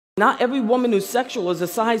Not every woman who's sexual is a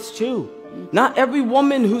size 2. Not every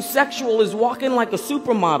woman who's sexual is walking like a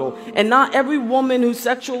supermodel. And not every woman who's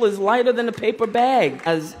sexual is lighter than a paper bag.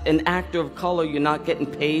 As an actor of color, you're not getting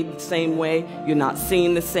paid the same way. You're not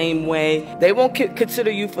seen the same way. They won't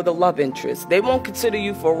consider you for the love interest. They won't consider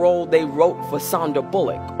you for a role they wrote for Sandra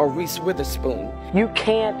Bullock or Reese Witherspoon. You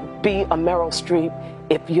can't be a Meryl Streep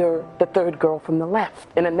if you're the third girl from the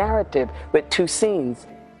left in a narrative with 2 scenes.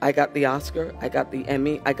 I got the Oscar, I got the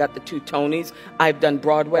Emmy, I got the 2 Tonys. I've done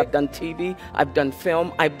Broadway, I've done TV, I've done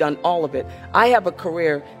film, I've done all of it. I have a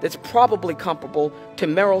career that's probably comparable to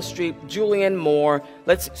Meryl Streep, Julianne Moore,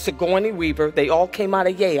 Sigourney Weaver. They all came out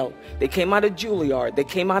of Yale. They came out of Juilliard. They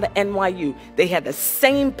came out of NYU. They had the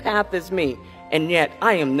same path as me. And yet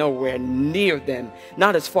I am nowhere near them.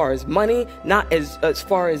 Not as far as money, not as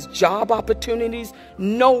far as job opportunities,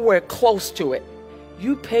 nowhere close to it.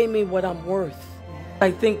 You pay me what I'm worth. I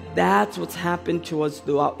think that's what's happened to us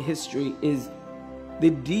throughout history, is the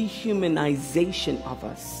dehumanization of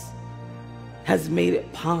us has made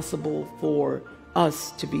it possible for us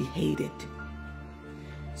to be hated.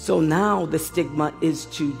 So now the stigma is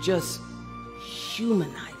to just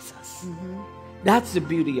humanize us. That's the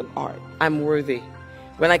beauty of art. I'm worthy.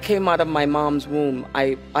 When I came out of my mom's womb,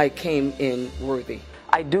 I came in worthy.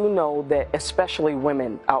 I do know that especially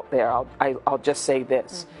women out there, I'll just say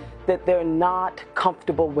this, that they're not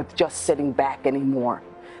comfortable with just sitting back anymore,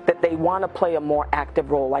 that they want to play a more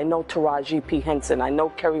active role. I know Taraji P. Henson, I know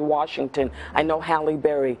Kerry Washington, I know Halle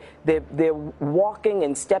Berry. They're walking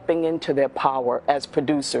and stepping into their power as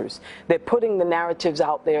producers. They're putting the narratives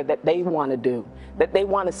out there that they want to do, that they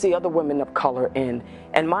want to see other women of color in.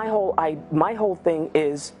 And my whole thing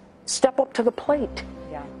is step up to the plate.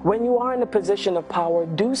 When you are in a position of power,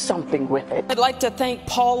 do something with it. I'd like to thank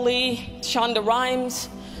Paul Lee, Shonda Rhimes,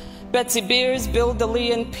 Betsy Beers, Bill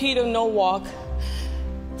DeLee, and Peter Nowak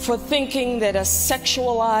for thinking that a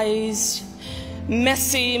sexualized,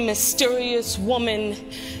 messy, mysterious woman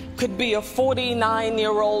could be a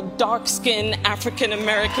 49-year-old, dark-skinned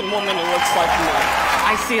African-American woman who looks like me.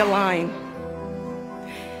 I see a line.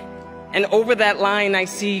 And over that line, I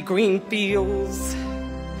see green fields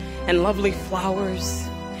and lovely flowers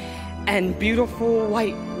and beautiful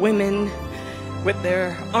white women with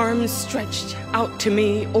their arms stretched out to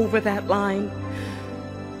me over that line.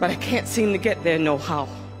 But I can't seem to get there no how.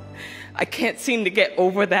 I can't seem to get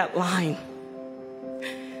over that line.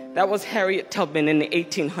 That was Harriet Tubman in the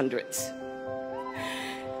 1800s.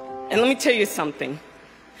 And let me tell you something.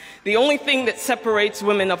 The only thing that separates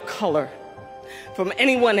women of color from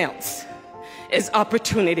anyone else is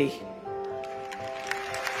opportunity.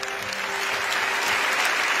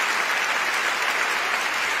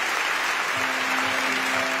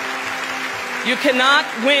 You cannot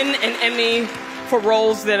win an Emmy for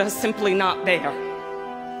roles that are simply not there.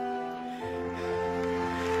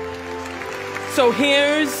 So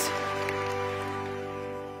here's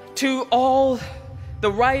to all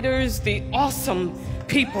the writers, the awesome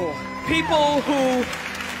people who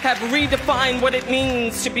have redefined what it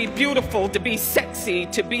means to be beautiful, to be sexy,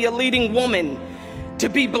 to be a leading woman, to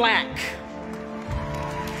be black.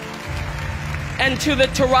 And to the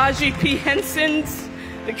Taraji P. Hensons,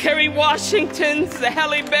 the Kerry Washingtons, the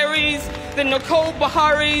Halle Berrys, the Nicole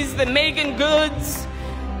Beharies, the Megan Goods,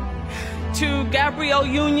 to Gabrielle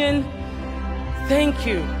Union, thank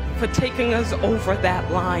you for taking us over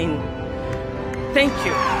that line. Thank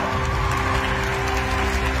you.